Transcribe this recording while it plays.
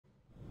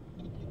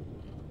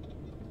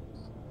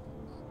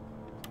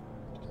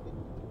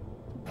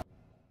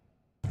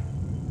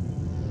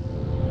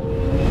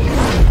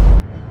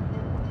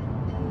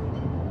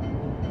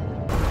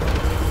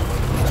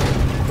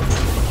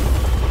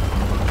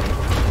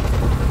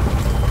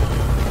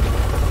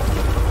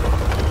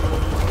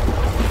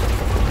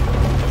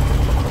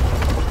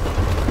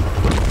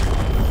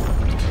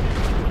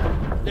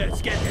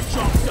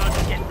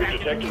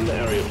collected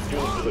an area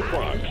filled with the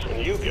quarks,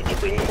 and you get to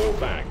bring them all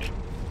back.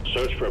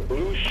 Search for a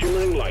blue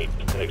shimmering light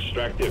and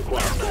extract the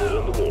quarks from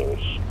within the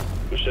walls.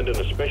 We've sent in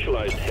a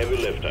specialized heavy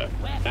lifter,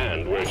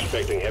 and we're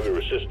expecting heavy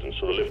resistance,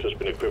 so the lifter's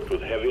been equipped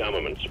with heavy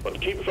armaments. But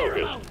keep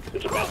focused.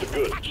 It's about the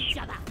goods.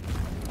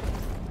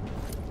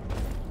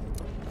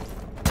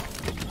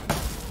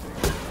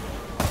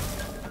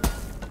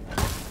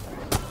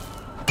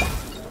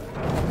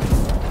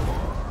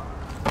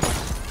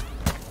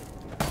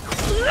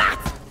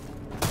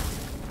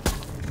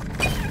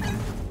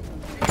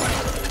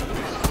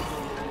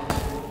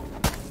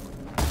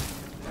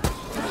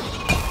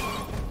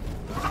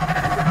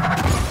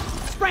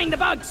 The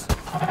bugs!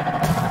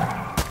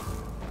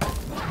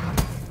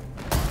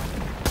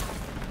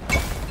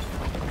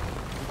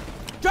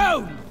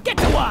 Drone, get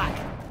to work!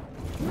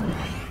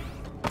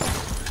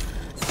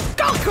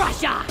 Skull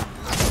Crusher!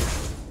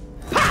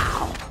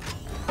 Pow!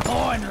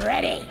 Born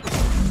ready!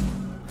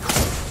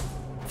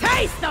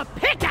 Taste the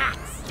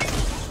pickaxe!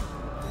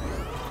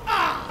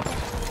 Ah!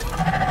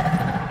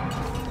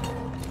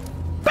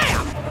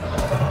 Bam!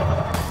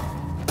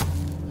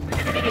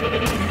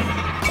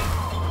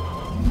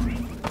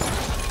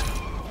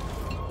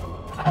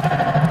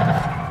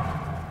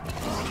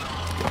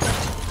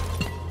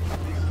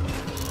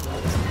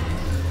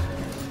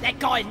 That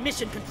guy in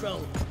mission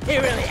control, he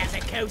really has a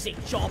cozy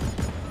job.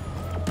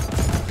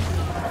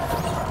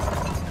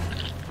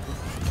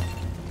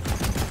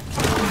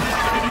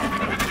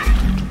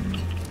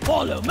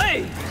 Follow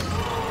me!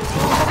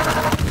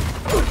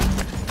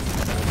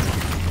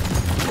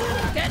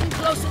 Getting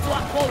closer to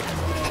our quota.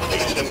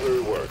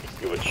 Exemplary work.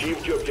 You've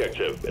achieved your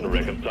objective in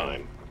record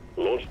time.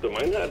 Launch the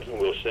minehead and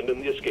we'll send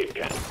in the escape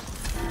can.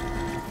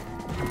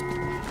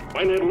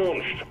 Minehead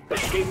launched.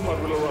 Escape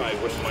pod will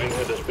arrive when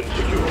minehead has been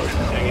secured.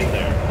 Hang in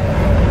there.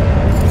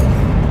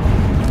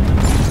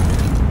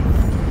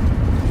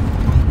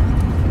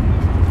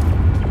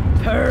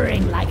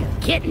 Purring like a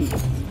kitten.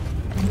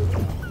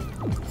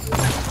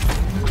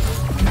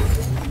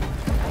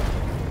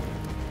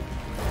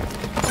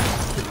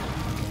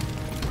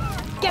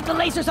 Get the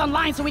lasers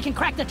online so we can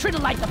crack the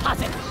tritolite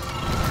deposit.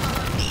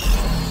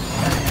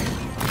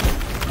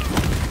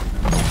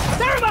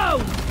 Thermo!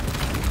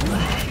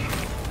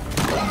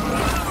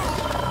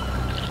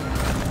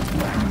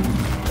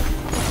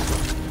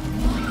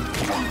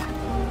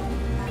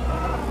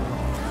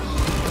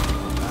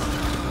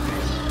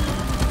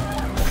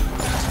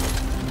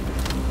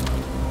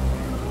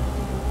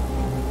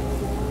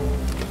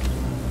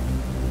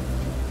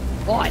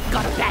 Oh, I've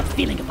got a bad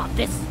feeling about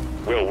this.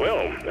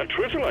 Well, a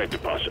tritolite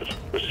deposit.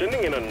 We're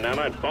sending in a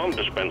nanite bomb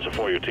dispenser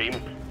for you,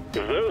 team.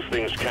 If those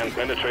things can't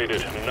penetrate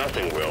it,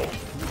 nothing will.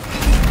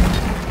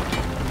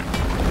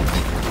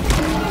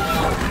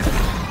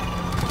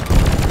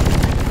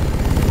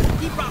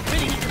 Deep Rock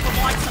really needs to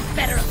provide some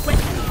better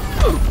equipment.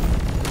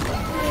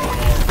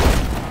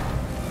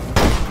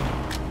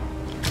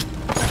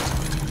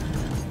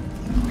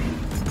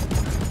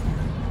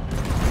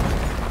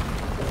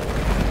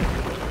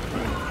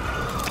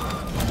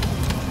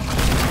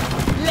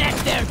 Let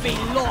there be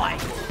light.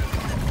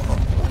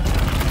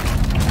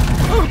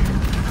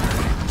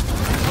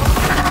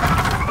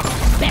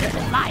 Better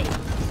than light.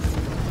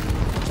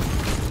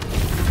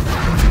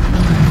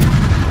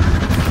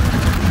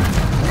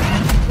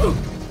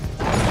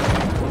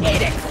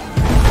 Eat it!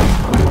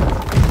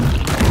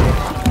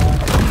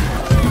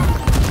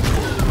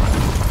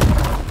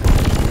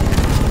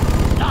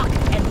 Lock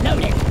and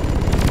load it!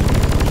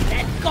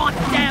 That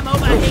goddamn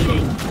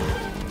overheating!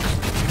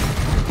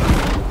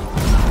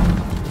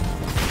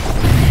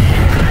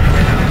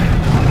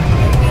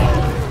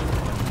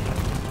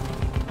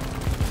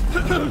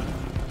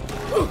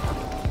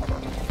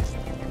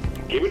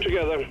 Keep it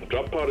together.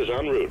 Drop pod is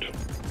en route.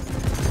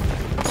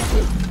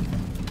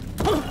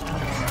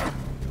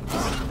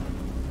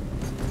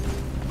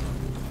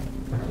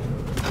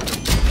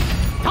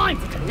 Time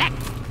to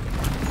collect!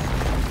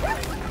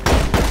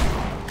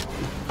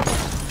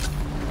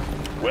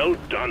 Well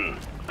done.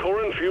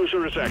 Core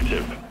infuser is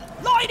active.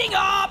 Lighting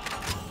up!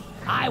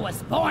 I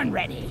was born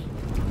ready.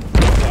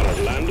 Pod has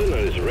landed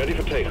and is ready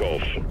for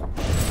takeoff.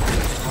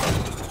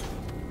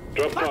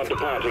 Drop pod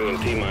departing in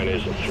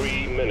T-minus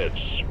 3 minutes.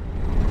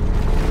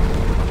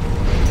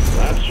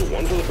 That's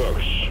one for the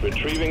books.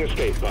 Retrieving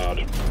escape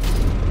pod.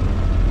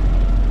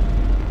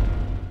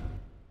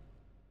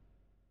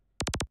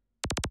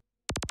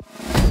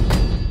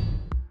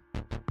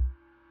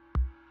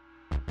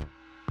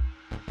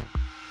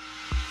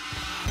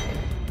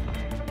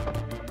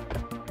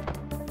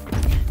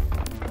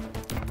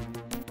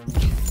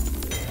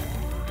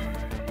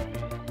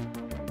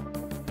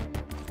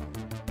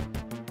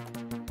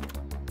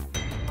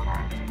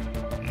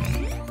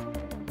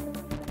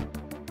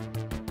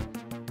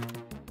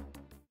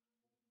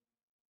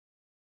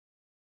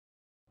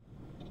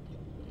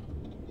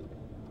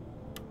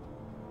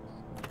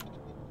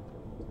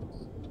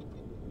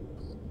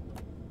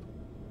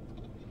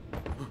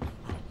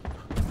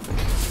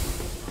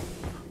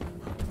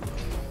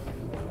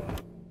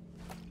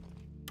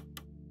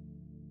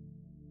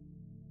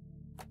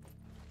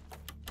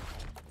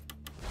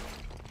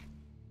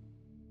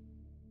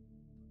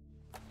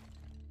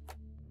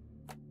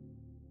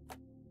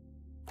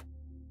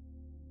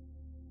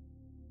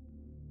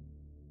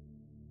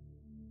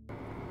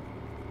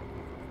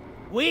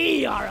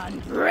 We are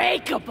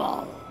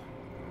unbreakable!